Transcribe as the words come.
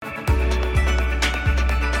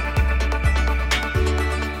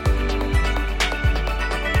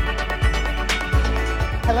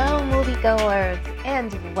moviegoers,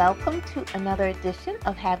 and welcome to another edition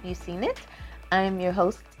of Have You Seen It? I am your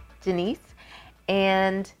host, Denise,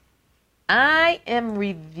 and I am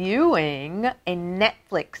reviewing a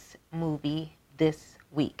Netflix movie this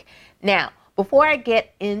week. Now, before I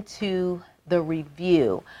get into the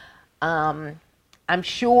review, I'm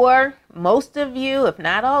sure most of you, if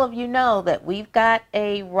not all of you, know that we've got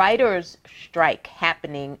a writer's strike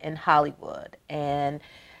happening in Hollywood, and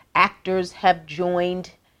actors have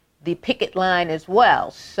joined the picket line as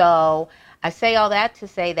well. So I say all that to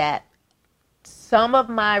say that some of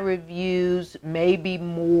my reviews may be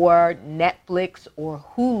more Netflix or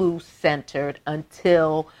Hulu centered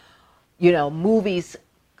until, movies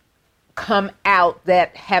come out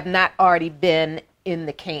that have not already been in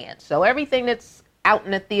the can. So everything that's out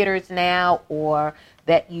in the theaters now or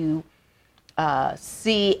that you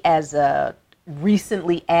see as a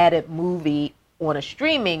recently added movie on a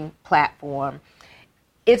streaming platform,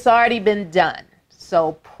 it's already been done.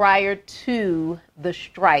 So prior to the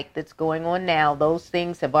strike that's going on now, those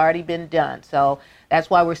things have already been done. So that's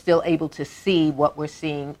why we're still able to see what we're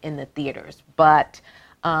seeing in the theaters. But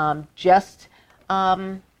just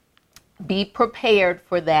be prepared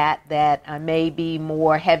for that I may be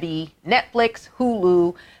more heavy Netflix,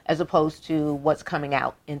 Hulu, as opposed to what's coming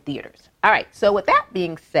out in theaters. All right, so with that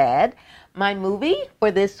being said, my movie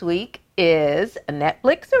for this week is a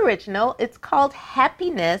Netflix original. It's called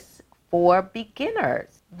Happiness for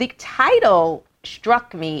Beginners. The title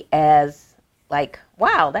struck me as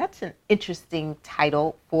wow, that's an interesting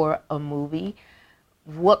title for a movie.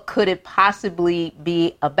 What could it possibly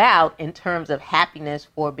be about in terms of happiness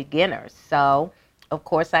for beginners? So, of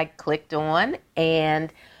course, I clicked on,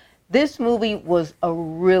 and this movie was a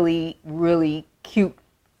really, really cute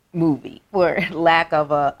movie, for lack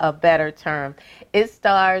of a better term. It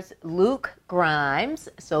stars Luke Grimes.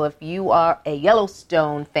 So if you are a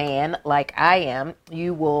Yellowstone fan like I am,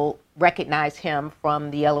 you will recognize him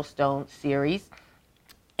from the Yellowstone series.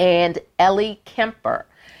 And Ellie Kemper.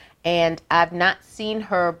 And I've not seen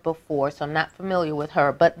her before, so I'm not familiar with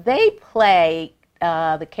her. But they play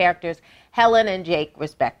the characters Helen and Jake,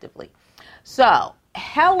 respectively. So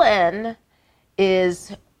Helen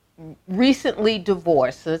is recently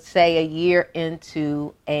divorced, let's say a year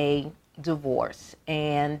into a divorce.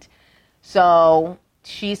 And so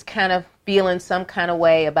she's kind of feeling some kind of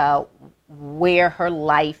way about where her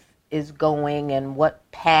life is going and what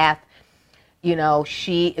path,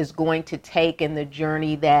 she is going to take in the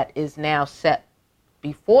journey that is now set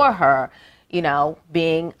before her,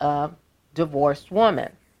 being a divorced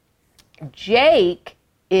woman. Jake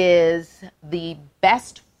is the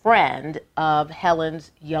best friend of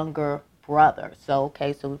Helen's younger brother. So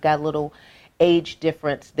we've got a little age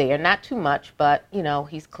difference there. Not too much, but,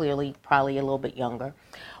 he's clearly probably a little bit younger.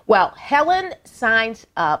 Well, Helen signs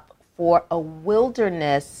up for a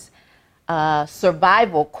wilderness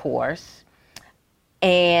survival course,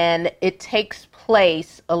 and it takes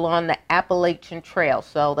place along the Appalachian Trail.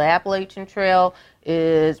 So the Appalachian Trail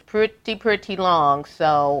is pretty long.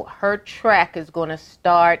 So her trek is going to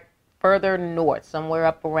start further north, somewhere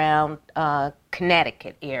up around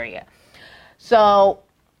Connecticut area. So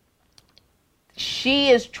she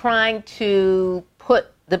is trying to put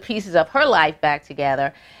the pieces of her life back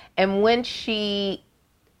together. And when she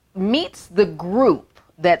meets the group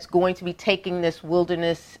that's going to be taking this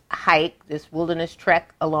wilderness hike, this wilderness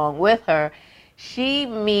trek along with her, she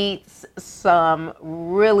meets some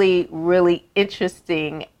really, really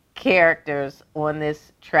interesting characters on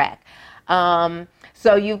this trek.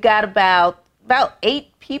 So you've got about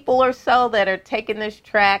 8 people or so that are taking this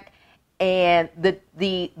trek, and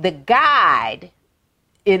the guide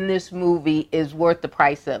in this movie is worth the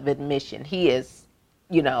price of admission. He is,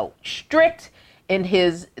 strict in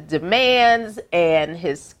his demands and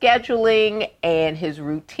his scheduling and his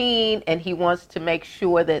routine, and he wants to make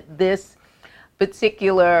sure that this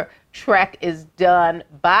particular trek is done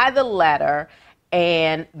by the letter,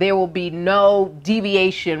 and there will be no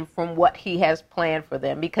deviation from what he has planned for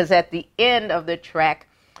them. Because at the end of the trek,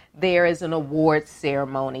 there is an awards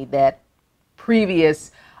ceremony that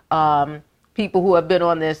previous people who have been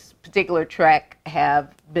on this particular trek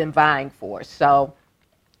have been vying for. So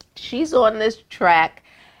she's on this trek,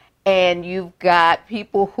 and you've got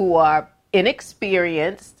people who are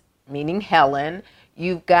inexperienced, meaning Helen.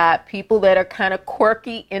 You've got people that are kind of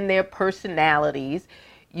quirky in their personalities.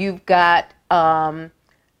 You've got a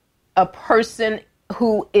person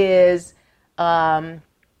who is, how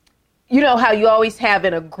you always have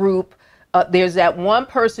in a group, there's that one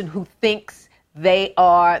person who thinks they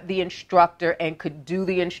are the instructor and could do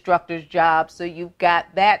the instructor's job. So you've got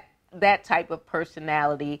that type of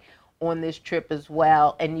personality on this trip as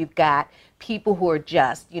well. And you've got people who are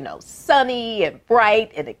just, sunny and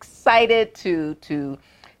bright and excited to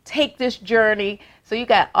take this journey. So you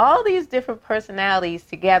got all these different personalities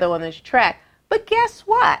together on this track. But guess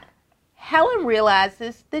what? Helen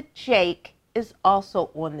realizes that Jake is also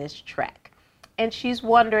on this track. And she's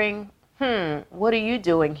wondering, what are you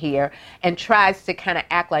doing here? And tries to kind of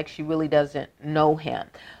act like she really doesn't know him.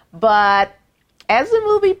 But as the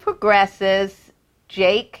movie progresses,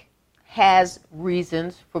 Jake has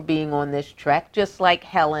reasons for being on this trek, just like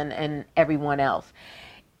Helen and everyone else.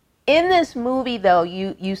 In this movie, though,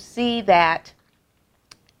 you see that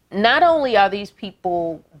not only are these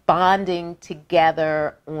people bonding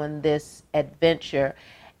together on this adventure,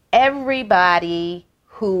 everybody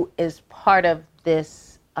who is part of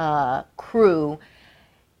this crew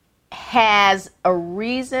has a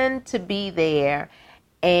reason to be there,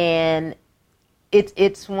 and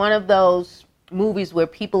it's one of those movies where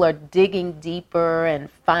people are digging deeper and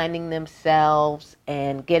finding themselves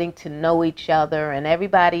and getting to know each other, and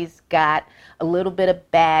everybody's got a little bit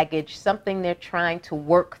of baggage, something they're trying to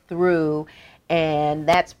work through, and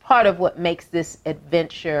that's part of what makes this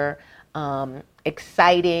adventure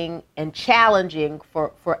exciting and challenging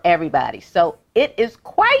for everybody. So it is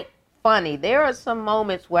quite funny. There are some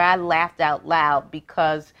moments where I laughed out loud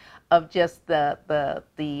because of just the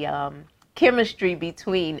chemistry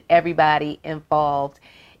between everybody involved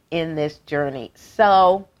in this journey.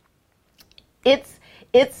 So it's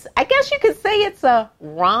I guess you could say it's a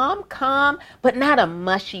rom-com, but not a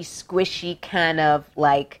mushy, squishy kind of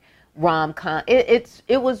like rom-com.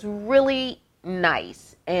 It was really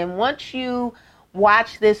nice. And once you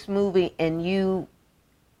watch this movie and you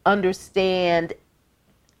understand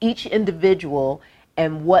each individual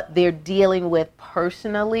and what they're dealing with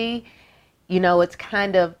personally, it's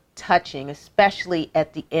kind of touching, especially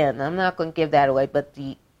at the end. I'm not going to give that away, but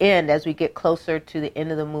the end, as we get closer to the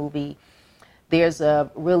end of the movie, there's a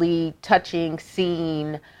really touching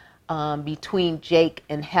scene between Jake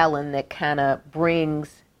and Helen that kind of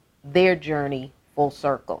brings their journey full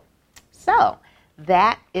circle. So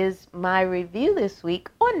that is my review this week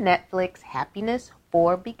on Netflix, Happiness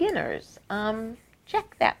for Beginners.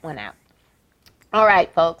 Check that one out. All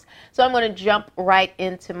right, folks. So I'm going to jump right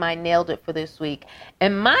into my Nailed It for this week.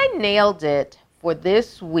 And my Nailed It for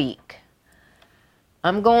this week,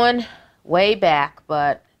 I'm going way back,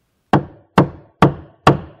 but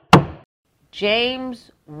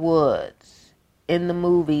James Woods in the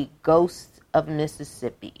movie Ghosts of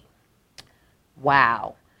Mississippi.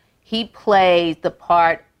 Wow. He plays the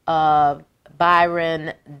part of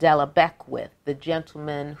Byron Della Beckwith, the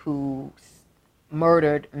gentleman who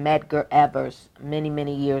murdered Medgar Evers many,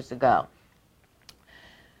 many years ago.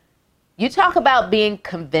 You talk about being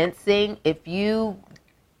convincing. If you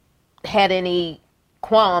had any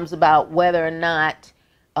qualms about whether or not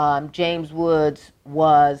James Woods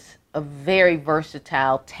was a very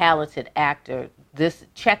versatile, talented actor,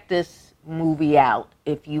 check this movie out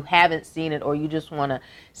if you haven't seen it or you just want to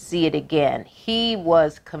see it again. He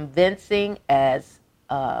was convincing as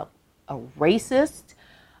a racist,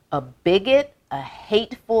 a bigot, a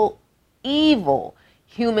hateful, evil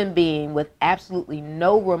human being with absolutely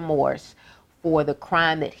no remorse for the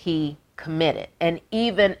crime that he committed. And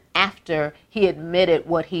even after he admitted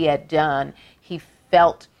what he had done, he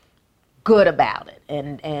felt good about it,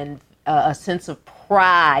 and a sense of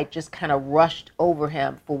pride just kind of rushed over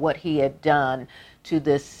him for what he had done to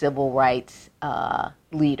this civil rights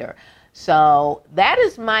leader. So that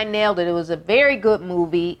is my Nailed It. It was a very good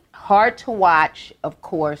movie, hard to watch, of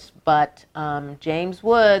course, but James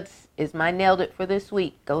Woods is my Nailed It for this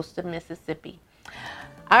week, Ghost of Mississippi.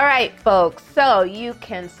 All right, folks, so you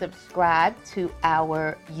can subscribe to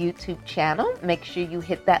our YouTube channel. Make sure you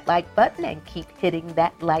hit that like button and keep hitting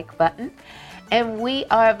that like button. And we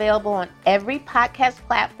are available on every podcast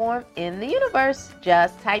platform in the universe.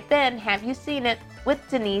 Just type in, Have You Seen It with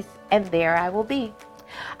Denise, and there I will be.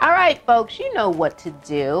 All right, folks, you know what to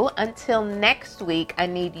do. Until next week, I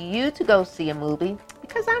need you to go see a movie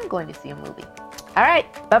because I'm going to see a movie. All right,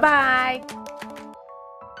 bye-bye.